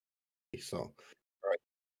So, right.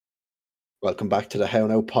 Welcome back to the How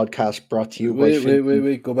Now podcast, brought to you by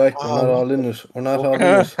Wait. Go back. We're not all in it. We're not all in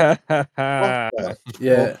it.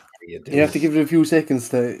 Yeah. You have to give it a few seconds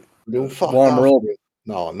to warm her up.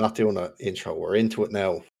 No, I'm not doing an intro. We're into it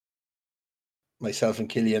now. Myself and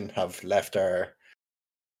Killian have left our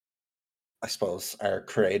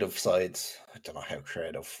creative sides. I don't know how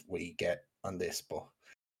creative we get on this, but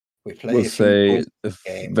we play we'll say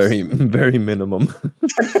games. Very, very minimum.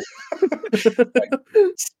 Like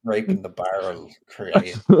scraping the barrel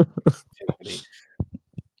creative.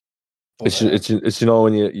 It's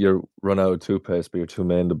when you run out of toothpaste, but you're too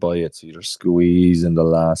mean to buy it, so you're squeezing the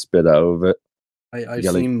last bit out of it.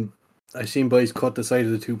 I've seen boys cut the side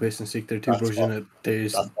of the toothpaste and stick their toothbrush in it.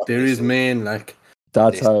 There is main like.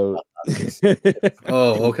 That's how.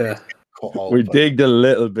 Oh, okay. We digged a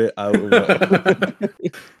little bit out of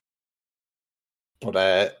it. But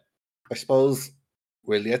I suppose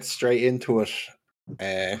we'll get straight into it.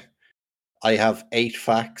 I have 8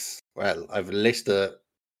 facts. Well, I've a list of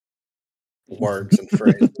words and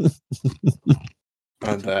phrases.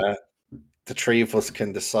 And the three of us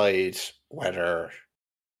can decide whether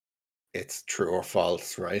it's true or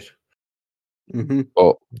false, right? Mm-hmm.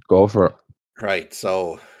 Oh, go for it. Right,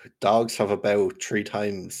 so dogs have about 3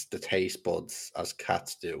 times the taste buds as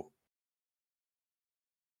cats do.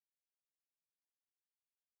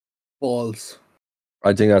 False.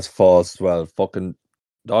 I think that's false. Well, fucking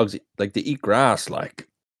dogs, they eat grass, like.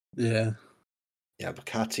 Yeah. Yeah, but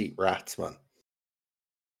cats eat rats, man.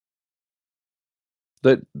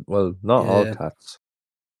 Not all cats.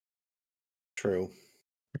 True.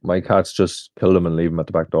 My cats just kill them and leave them at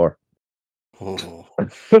the back door. Oh.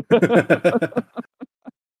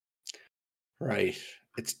 Right.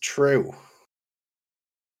 It's true.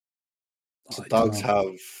 So dogs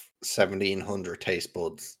have 1,700 taste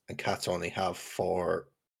buds and cats only have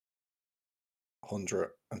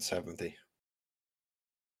 470.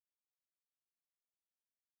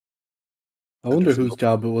 I wonder whose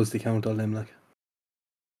job it was to count all them, like.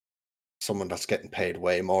 Someone that's getting paid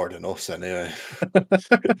way more than us, anyway.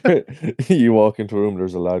 You walk into a room,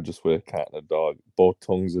 there's a lad just with a cat and a dog, both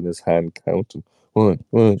tongues in his hand, counting 1,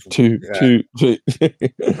 2, 2, 3.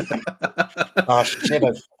 Oh shit!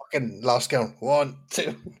 I fucking lost count. 1,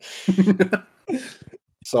 2.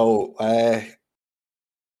 So,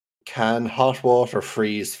 can hot water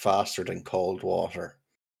freeze faster than cold water?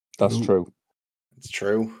 That's true. It's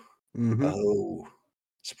true. Mm-hmm. Oh,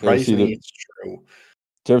 surprisingly, it's true.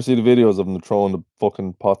 Do you ever see the videos of them throwing the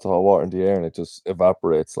fucking pots of hot water in the air and it just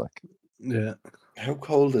evaporates, like? Yeah. How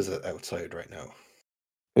cold is it outside right now?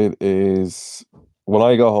 It is. When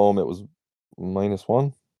I got home, it was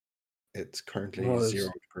 -1. It's currently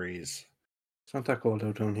 0 degrees. It's not that cold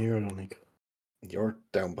out down here, I don't think. You're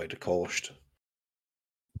down by the coast.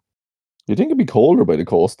 You think it'd be colder by the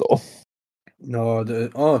coast, though? No,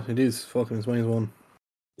 it is fucking. It's -1.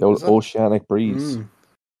 The old oceanic breeze.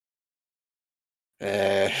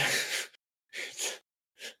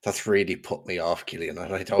 That's really put me off, Killian,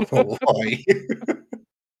 and I don't know why.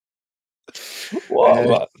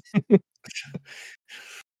 What?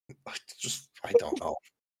 I don't know.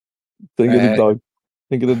 Think of the dog.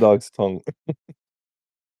 Think of the dog's tongue.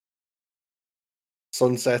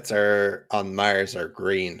 Sunsets on Mars are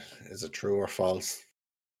green. Is it true or false?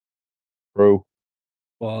 True.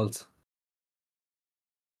 False.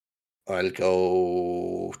 I'll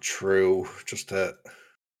go true.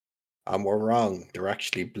 And we're wrong. They're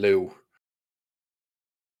actually blue.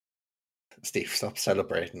 Steve, stop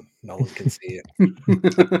celebrating. No one can see it.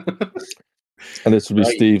 And this will be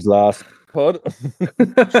Steve's last pod.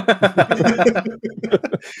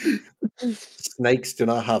 Snakes do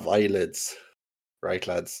not have eyelids. Right,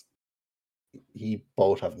 lads? You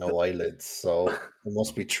both have no eyelids, so it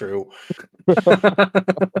must be true.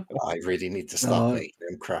 I really need to stop making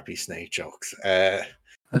them crappy snake jokes. I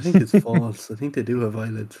think it's false. I think they do have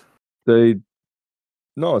eyelids. No,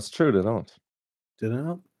 it's true. They don't. Do they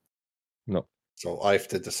not? No. So I have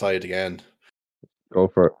to decide again. Go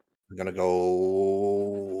for it. I'm gonna go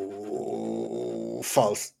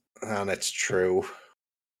false, and it's true.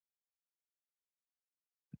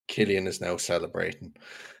 Killian is now celebrating.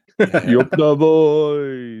 Yup, the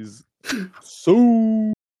boys.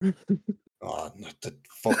 So. Oh, not the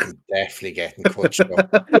fucking definitely getting clutched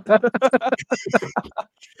up.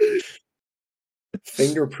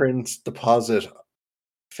 Fingerprints deposited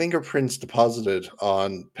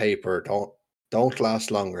on paper don't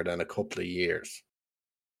last longer than a couple of years.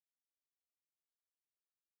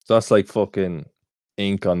 So that's like fucking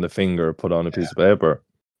ink on the finger put on a piece of paper.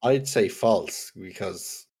 I'd say false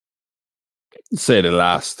because Say they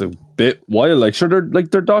last a bit while. Like, sure, they're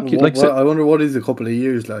I wonder what is a couple of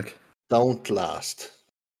years like. Don't last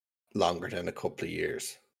longer than a couple of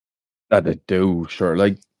years. That they do, sure.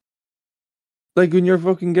 Like when you're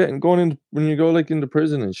fucking when you go like into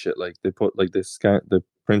prison and shit, like they put like they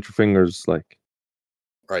print your fingers, like.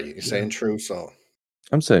 Right, you're saying true, so.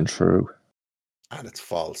 I'm saying true. And it's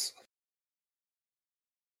false.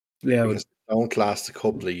 Yeah, because they don't last a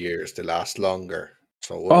couple of years; they last longer.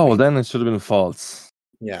 So then it should have been false.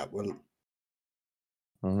 Yeah, well.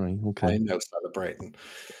 All right, okay. I'm now celebrating.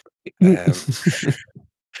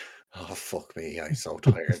 Oh, fuck me, I'm so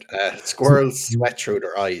tired. Squirrels sweat through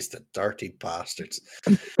their eyes, the dirty bastards.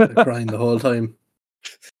 They're crying the whole time.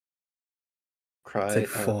 Cry. It's like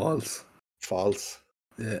false. False?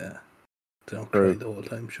 Yeah. They don't cry the whole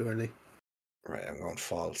time, surely. Right, I'm going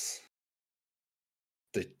false.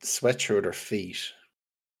 They sweat through their feet.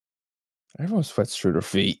 Everyone sweats through their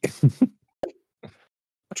feet.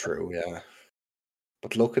 True, yeah.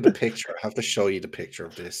 But look at the picture. I have to show you the picture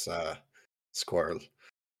of this squirrel.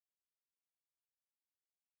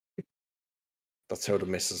 That's how the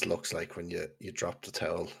missus looks like when you drop the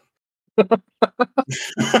towel.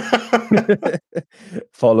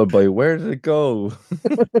 Followed by, where did it go?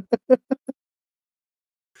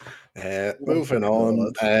 Moving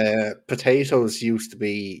on. Potatoes used to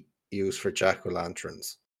be used for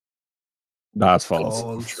jack-o'-lanterns. That's false.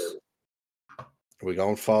 Are we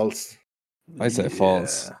going false? I say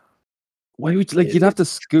false. Why would you'd have to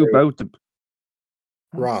scoop out the...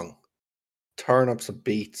 Wrong. Turnips and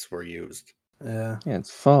beets were used. Yeah,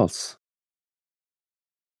 it's false.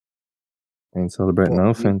 Ain't celebrating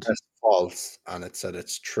elephant. It's false, and it said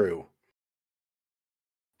it's true.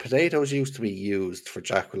 Potatoes used to be used for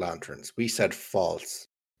jack-o'-lanterns. We said false.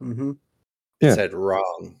 Mm-hmm. It said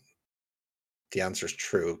wrong. The answer is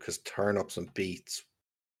true because turnips and beets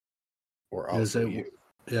were also used.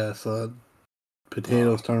 Yeah, so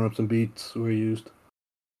potatoes, turnips, and beets were used.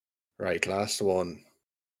 Right, last one.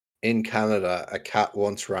 In Canada, a cat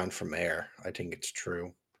once ran from air. I think it's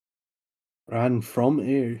true. Ran from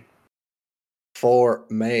air? For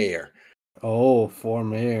mayor. Oh, for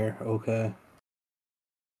mayor. Okay.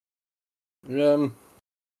 Yeah,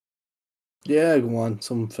 go on.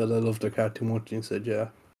 Some fella loved their cat too much and said, yeah,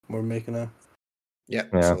 we're making it. Yeah,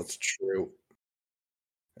 so it's true.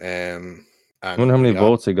 I wonder how many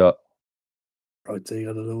votes he got. I'd say he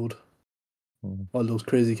got a load. All those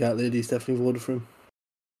crazy cat ladies definitely voted for him.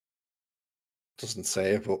 Doesn't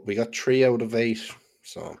say it, but we got 3 out of 8,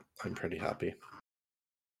 so I'm pretty happy.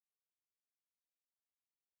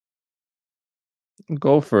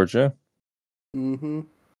 Go for it, yeah. Mm-hmm.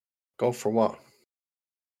 Go for what?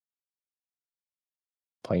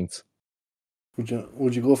 Pints.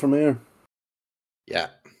 Would you go for mayor? Yeah.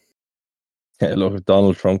 Yeah, look, if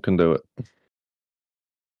Donald Trump can do it.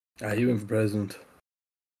 He went for president.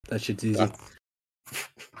 That shit's easy.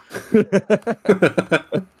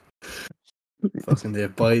 Fucking they're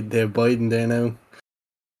Biden there now.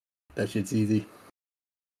 That shit's easy.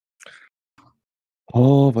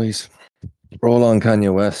 Oh, boys. Roll on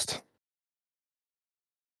Kanye West.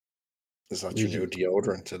 Is that your new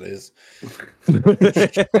deodorant? It is.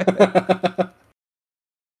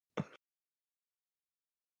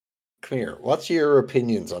 Come here. What's your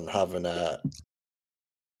opinions on having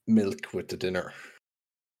milk with the dinner?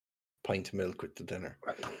 Pint of milk with the dinner.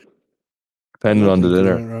 Depending on the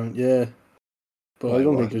dinner. Wrong. Yeah. But I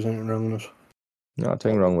don't think there's anything wrong with it.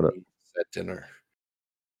 Nothing wrong with it. Said dinner.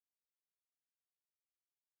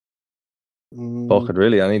 Fuck it,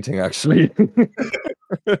 really, anything actually.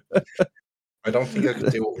 I don't think I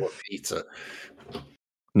could do it with pizza.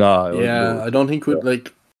 No. Yeah, I don't think with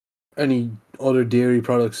like any other dairy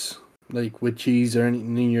products, like with cheese or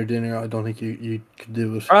anything in your dinner, I don't think you could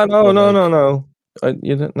do it. No.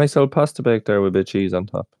 You a nice little pasta bake there with a bit of cheese on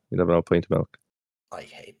top. You'd have a pint of milk. I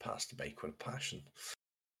hate pasta bake with a passion.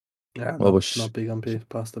 Yeah, not big on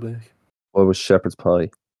pasta bake. What was shepherd's pie?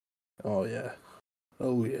 Oh yeah.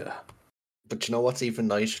 But you know what's even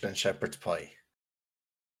nicer than shepherd's pie?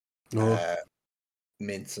 No.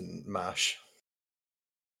 Mince and mash.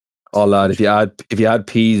 Oh lad, if you add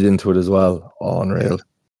peas into it as well, unreal.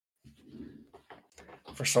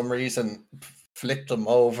 For some reason, flip them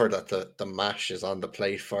over that the mash is on the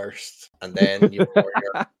plate first, and then you pour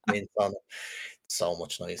your mince on it. It's so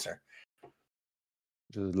much nicer.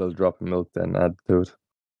 Just a little drop of milk, then add to it.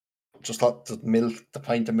 Just let the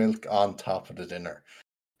pint of milk on top of the dinner.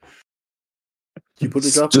 Do you put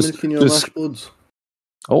a drop of milk in your mashed buds?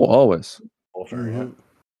 Oh, always. Butter,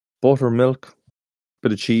 Butter, milk,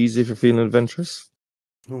 bit of cheese if you're feeling adventurous.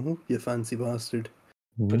 You fancy bastard.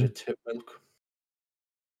 Bit of tip milk.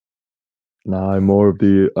 Nah, I'm more of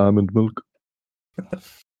the almond milk.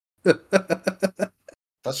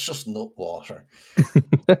 That's just nut water.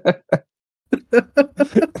 I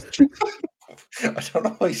don't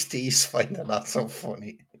know why Steve's finding that so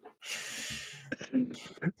funny.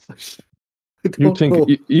 You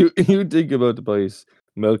think about the price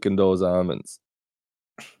milking those almonds.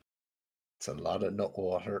 It's a lot of nut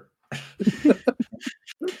water.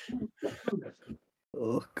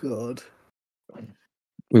 Oh God.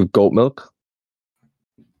 With goat milk.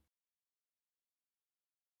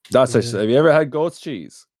 Have you ever had goat's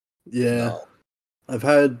cheese? Yeah. No. I've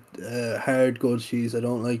had hard goat's cheese. I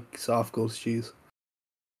don't like soft goat's cheese.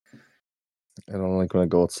 I don't like when I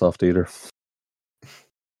goat's soft either.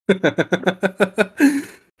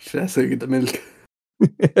 Should I say get the milk?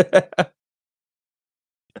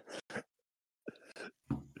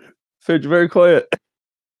 Fidge, very quiet.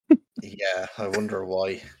 Yeah, I wonder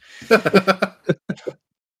why.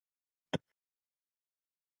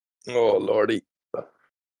 Oh lordy.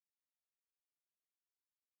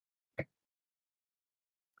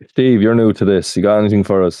 Steve, you're new to this. You got anything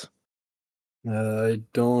for us? I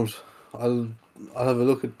don't. I'll have a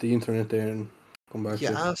look at the internet there and come back. You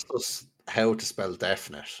to asked us how to spell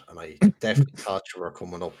definite, and I definitely thought you were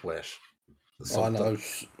coming up with something. No,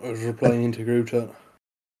 I was replying into group chat.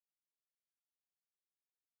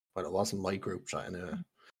 But it wasn't my group chat anyway.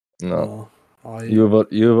 No. You have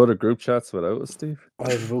other group chats without us, Steve?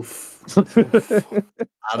 I have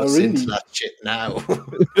Add us into that shit now.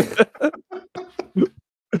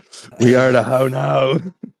 We are the how now.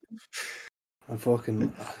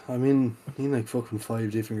 I'm in like fucking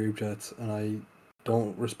 5 different group chats and I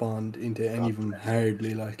don't respond into any of them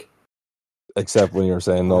hardly, like. Except when you're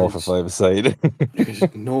saying no for 5 aside.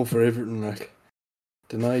 No for everything, like.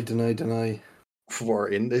 Deny. We're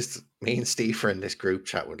in this, me and Steve are in this group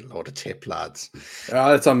chat with a load of tip lads.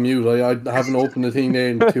 It's on mute. I haven't opened the thing there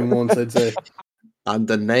in 2 months, I'd say. And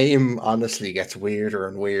the name honestly gets weirder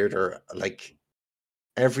and weirder. Like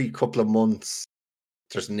every couple of months,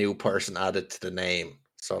 there's a new person added to the name.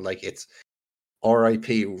 So like it's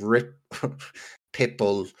RIP Rip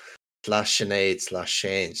Pitbull / Sinead /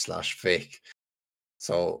 Shane / Vic.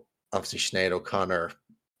 So obviously Sinead O'Connor.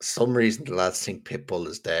 Some reason the lads think Pitbull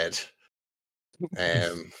is dead.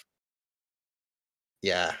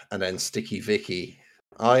 Yeah, and then Sticky Vicky.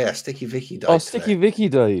 Oh yeah, Sticky Vicky died. Oh, Sticky Vicky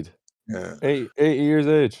died. Yeah. 8 years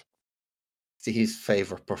age. His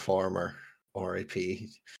favorite performer, RIP.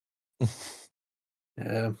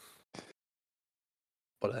 Yeah.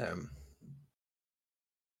 But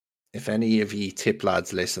if any of ye tip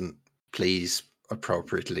lads listen, please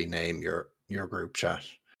appropriately name your group chat.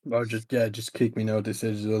 Or just kick me now this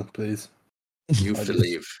as well, please. You have to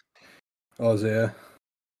leave. Oh yeah.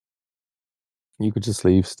 You could just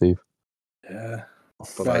leave, Steve. Yeah.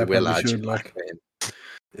 But I will add you back in.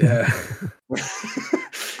 Yeah.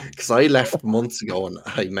 Because I left months ago and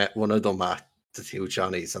I met one of them at the Two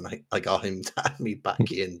Johnnies and I got him to add me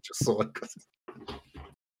back in just so I could.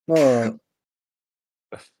 No.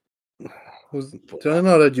 Did I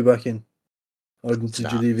not add you back in? Or did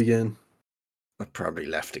you leave again? I probably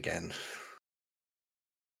left again.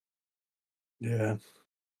 Yeah.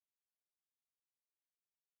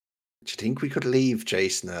 Do you think we could leave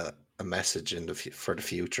Jason a message for the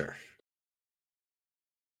future?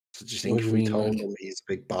 So do you think if we told him he's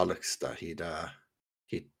big bollocks that he'd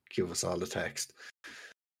give us all the text?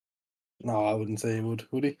 No, I wouldn't say he would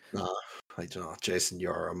he? No, I don't know. Jason,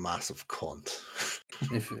 you're a massive cunt.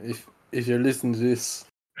 If you're listening to this,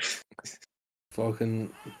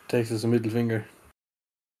 fucking text us a middle finger.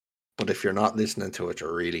 But if you're not listening to it,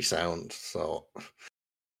 you're really sound. So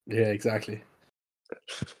yeah, exactly.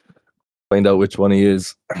 Find out which one he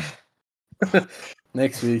is.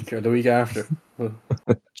 Next week or the week after.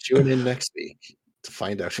 Tune in next week to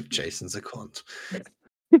find out if Jason's a cunt.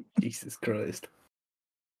 Jesus Christ.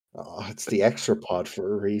 Oh, it's the extra pod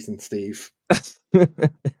for a reason, Steve.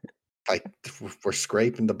 Like we're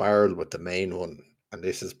scraping the barrel with the main one, and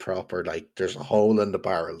this is proper. Like there's a hole in the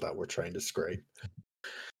barrel that we're trying to scrape.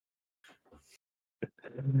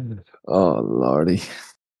 Oh lordy.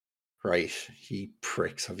 Right, ye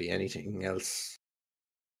pricks. Have you anything else?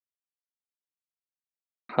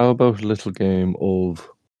 How about a little game of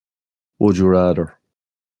Would You Rather?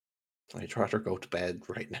 I'd rather go to bed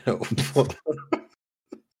right now.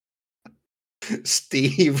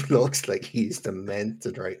 Steve looks like he's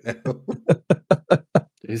demented right now.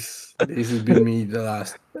 This has been me the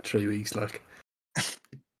last 3 weeks, like.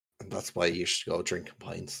 And that's why you should go drinking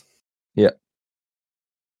pints. Yeah.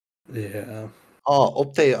 Yeah. Oh,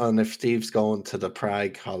 update on if Steve's going to the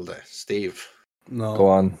Prague holiday. Steve. No. Go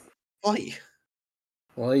on. Why?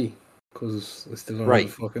 Why? because I still don't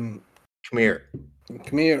have fucking. Come here.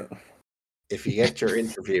 If you get your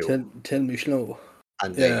interview, tell me slow.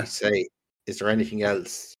 And they say, "Is there anything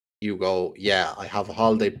else?" You go, "Yeah, I have a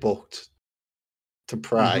holiday booked to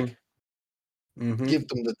Prague." Mm-hmm. Give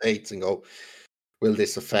them the dates and go, "Will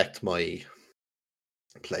this affect my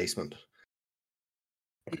placement?"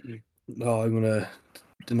 No, I'm gonna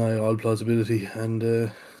deny all plausibility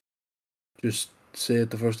and just say it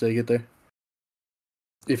the first day I get there.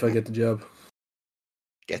 If I get the job.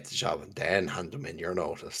 Get the job and then hand them in your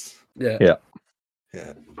notice. Yeah.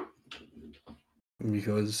 Yeah.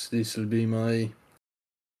 Because this will be my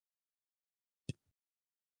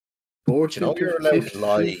fourth interview. You're allowed to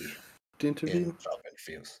lie interview? in job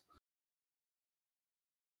interviews.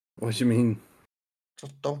 What do you mean?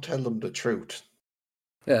 Just don't tell them the truth.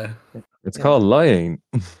 Yeah. It's called lying.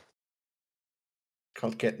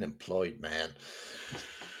 Called getting employed, man.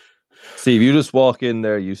 See, if you just walk in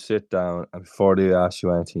there, you sit down, and before they ask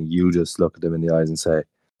you anything, you just look at them in the eyes and say,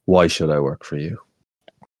 "Why should I work for you?"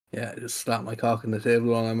 Yeah, just slap my cock on the table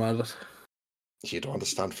while I'm at it. You don't want to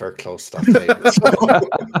stand very close to that table.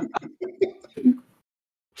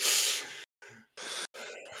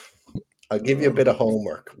 I'll give you a bit of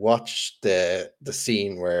homework. Watch the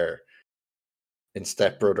scene where in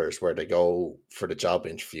Step Brothers where they go for the job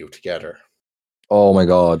interview together. Oh my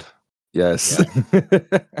God. Yes. Yeah.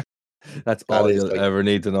 That's all you'll ever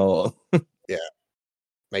need to know. Yeah.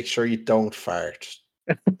 Make sure you don't fart.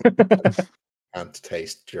 And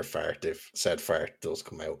taste your fart if said fart does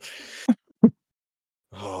come out.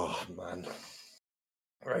 Oh man.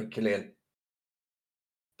 All right, Killian.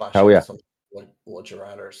 Bash out some would you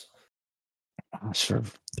rathers. Sure.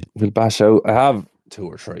 We'll bash out. I have 2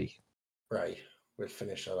 or 3. Right. We'll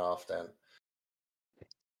finish it off then.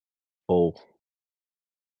 Oh.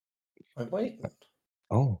 I'm waiting.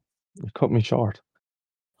 Oh, you cut me short.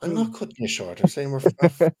 I'm not cutting you short. I'm saying we're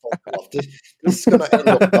fuck off. This is going to end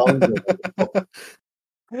up longer.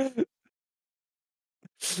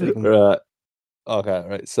 Right. Okay,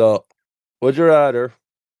 right. So, would you rather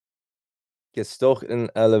get stuck in an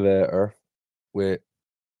elevator with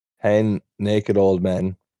 10 naked old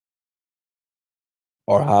men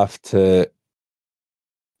or have to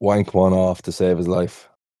wank one off to save his life?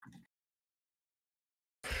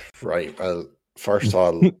 Right. Well, first of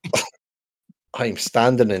all, I'm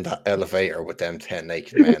standing in that elevator with them 10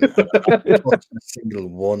 naked men. And I'm not touching a single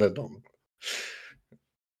one of them.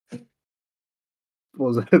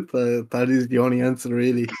 Was it? That is the only answer,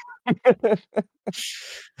 really.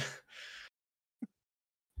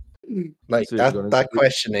 Like that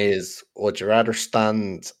question is: would you rather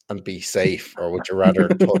stand and be safe, or would you rather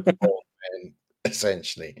touch old men?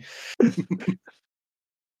 Essentially, I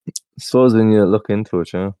suppose when you look into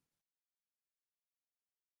it, yeah.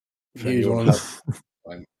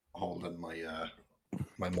 I'm holding my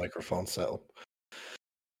my microphone set up.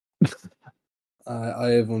 I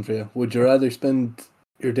have one for you. Would you rather spend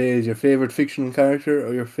your day as your favorite fictional character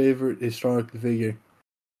or your favorite historical figure?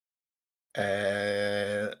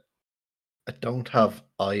 I don't have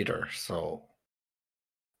either, so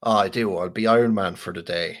I do. I'll be Iron Man for the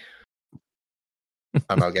day,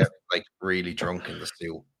 and I'll get like really drunk in the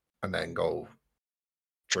suit, and then go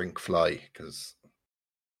drink fly because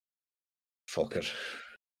fuck it.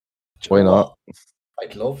 Why not?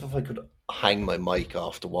 I'd love if I could hang my mic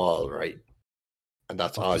off the wall, right? And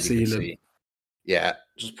that's all you can see. Yeah,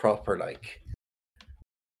 just proper like.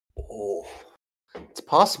 Oh, it's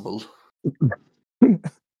possible.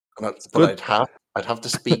 But I'd have to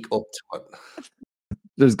speak up to it.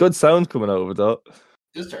 There's good sound coming out of it, though.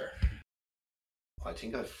 Is there? I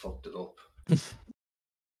think I fucked it up.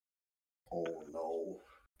 Oh no,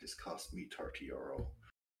 this cost me €30.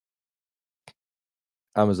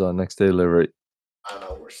 Amazon next day delivery. I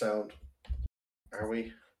know we're sound. Are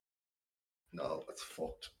we? No, it's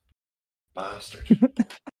fucked. Bastard.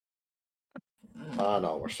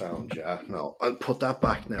 No, we're sound, yeah. No, I'll put that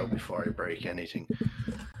back now before I break anything.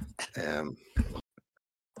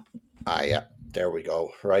 Yeah, there we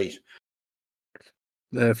go. Right.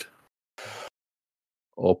 Left.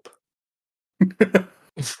 Up.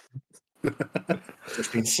 There's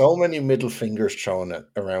been so many middle fingers thrown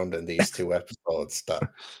around in these 2 episodes that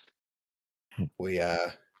we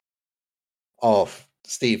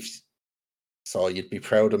Steve, so you'd be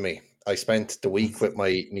proud of me. I spent the week with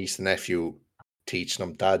my niece and nephew teaching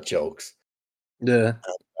them dad jokes. Yeah.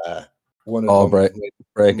 And, one of them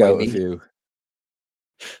break out with you.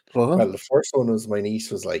 Well, the first one was my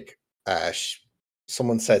niece was like,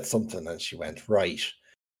 someone said something and she went right.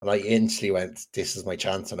 And I instantly went, this is my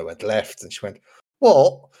chance. And I went left. And she went,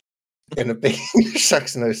 what? In a big English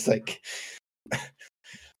accent. I was like,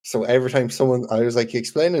 So every time I was like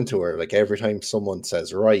explaining to her, like every time someone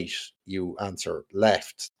says right, you answer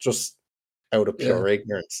left, just out of pure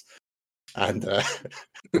ignorance. And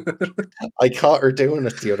I caught her doing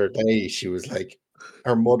it the other day. She was like,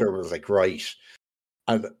 her mother was like, right.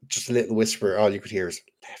 And just a little whisper, all you could hear is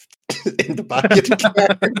left in the back of the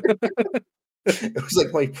car. It was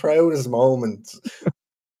like my proudest moment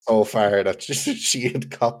so far that she had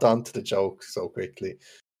copped onto the joke so quickly.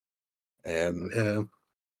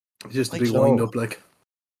 Just a big wind up, like.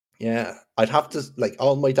 Yeah, I'd have to, like,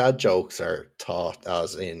 all my dad jokes are taught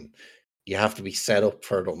as in you have to be set up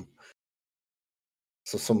for them.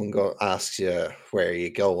 So someone asks you, where are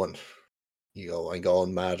you going? You go, I'm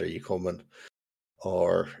going mad, are you coming?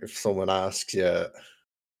 Or if someone asks you,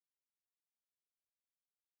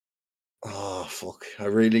 oh fuck,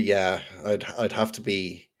 I'd have to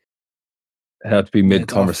be. It had to be mid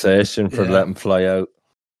conversation for let them fly out.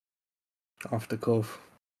 Off the cuff.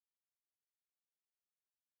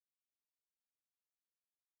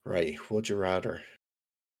 Right, would you rather?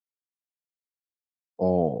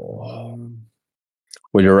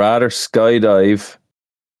 Would you rather skydive,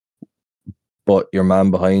 but your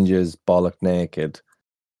man behind you is bollock naked,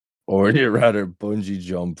 or would you rather bungee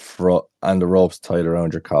jump and the ropes tied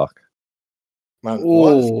around your cock? Man,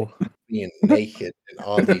 what is being naked in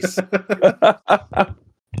all these?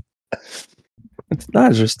 It's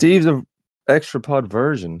not just Steve's an extra pod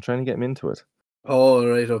version, trying to get him into it. Oh,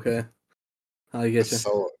 right, okay. I get you.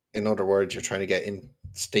 So, in other words, you're trying to get in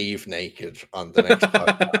Steve naked on the next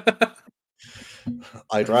podcast.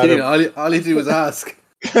 I'd rather. All he do was ask.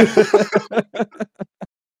 Actually,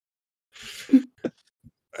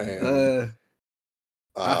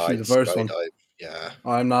 the first one. Yeah.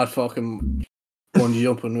 I'm not fucking bungee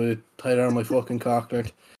jumping with tied around my fucking cock.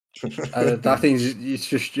 Like, that thing's it's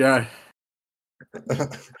just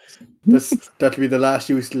that'll be the last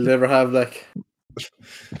use you'll ever have. Like,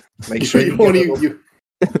 make sure you'd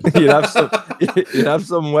have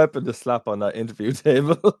some weapon to slap on that interview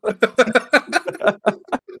table.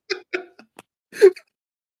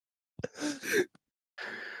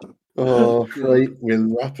 Oh, right.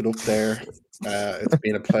 We'll wrap it up there. It's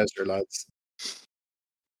been a pleasure, lads.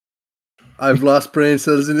 I've lost brain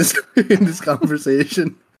cells in this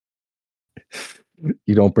conversation.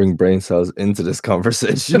 You don't bring brain cells into this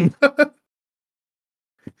conversation.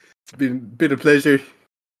 It's been a pleasure.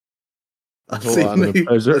 I'll see you in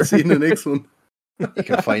the next one. You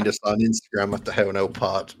can find us on Instagram at the How Now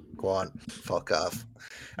Pod. Go on, fuck off.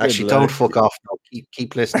 Actually, don't fuck off. No,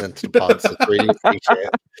 keep listening to the pods. I really appreciate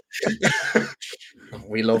it.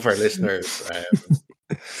 We love our listeners.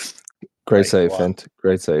 Great save, Fent.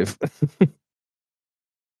 Great save.